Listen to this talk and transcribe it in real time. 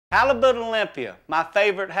Halibut Olympia, my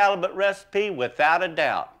favorite halibut recipe without a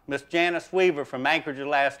doubt. Miss Janice Weaver from Anchorage,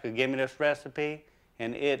 Alaska gave me this recipe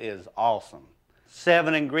and it is awesome.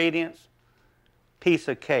 7 ingredients, piece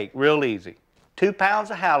of cake, real easy. 2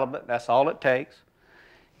 pounds of halibut, that's all it takes.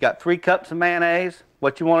 You got 3 cups of mayonnaise.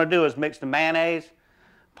 What you want to do is mix the mayonnaise,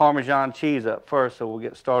 Parmesan cheese up first, so we'll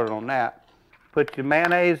get started on that. Put your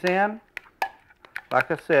mayonnaise in,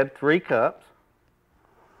 like I said, 3 cups.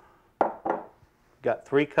 Got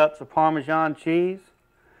 3 cups of Parmesan cheese.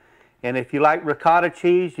 And if you like ricotta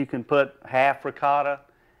cheese, you can put half ricotta,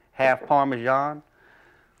 half Parmesan.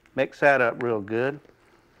 Mix that up real good.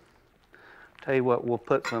 Tell you what, we'll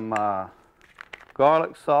put some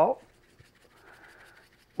garlic salt.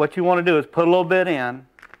 What you want to do is put a little bit in,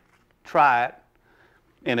 try it,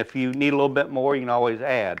 and if you need a little bit more, you can always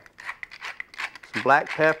add. Some black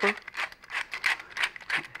pepper,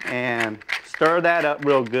 and stir that up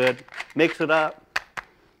real good. Mix it up.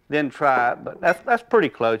 Then try it, but that's pretty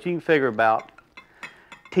close. You can figure about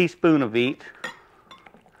a teaspoon of each.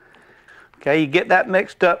 Okay, you get that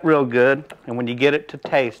mixed up real good, and when you get it to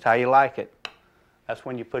taste how you like it, that's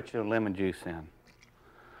when you put your lemon juice in.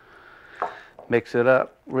 Mix it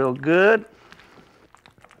up real good.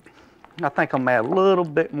 I think I'm gonna add a little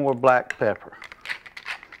bit more black pepper.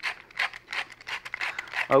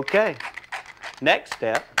 Okay, next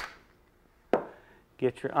step,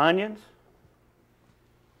 get your onions.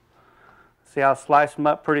 See how I slice them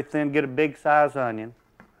up pretty thin? Get a big size onion.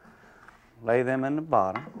 Lay them in the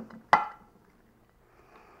bottom.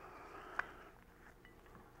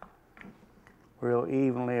 Real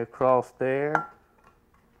evenly across there.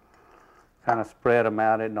 Kind of spread them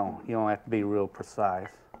out. You don't have to be real precise.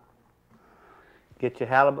 Get your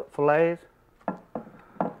halibut fillets.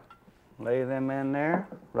 Lay them in there,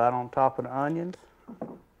 right on top of the onions.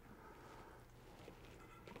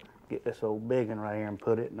 Get this old big one right here and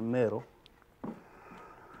put it in the middle.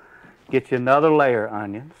 Get you another layer of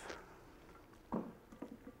onions.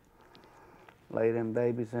 Lay them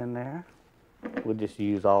babies in there. We'll just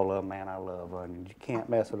use all of them, man. I love onions. You can't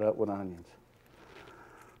mess it up with onions.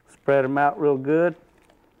 Spread them out real good.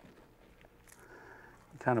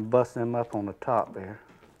 Kind of bust them up on the top there.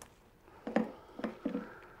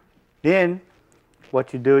 Then,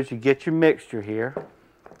 what you do is you get your mixture here.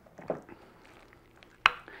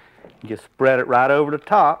 You just spread it right over the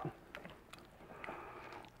top.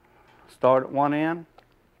 Start at one end.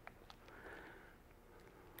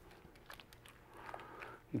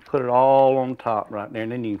 You put it all on top right there,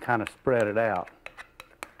 and then you can kind of spread it out.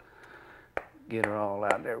 Get it all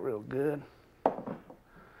out there real good.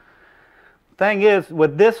 Thing is,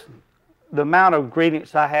 with this, the amount of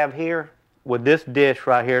ingredients I have here, with this dish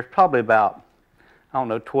right here, it's probably about, I don't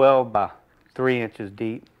know, 12 by 3 inches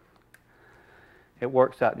deep. It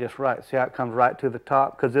works out just right. See how it comes right to the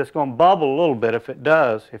top? Because it's going to bubble a little bit. If it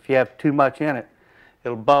does, if you have too much in it,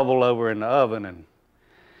 it'll bubble over in the oven and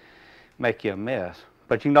make you a mess.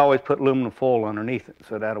 But you can always put aluminum foil underneath it,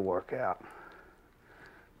 so that'll work out.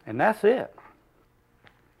 And that's it.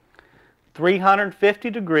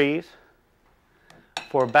 350 degrees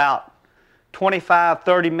for about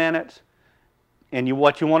 25-30 minutes. And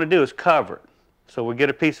what you want to do is cover it. So we'll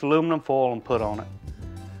get a piece of aluminum foil and put on it.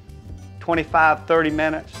 25-30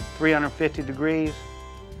 minutes, 350 degrees.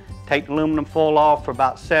 Take the aluminum foil off for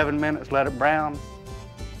about 7 minutes, let it brown.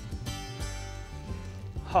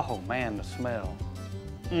 Oh man, the smell.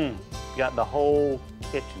 Got the whole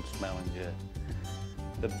kitchen smelling good.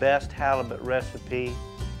 The best halibut recipe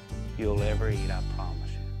you'll ever eat, I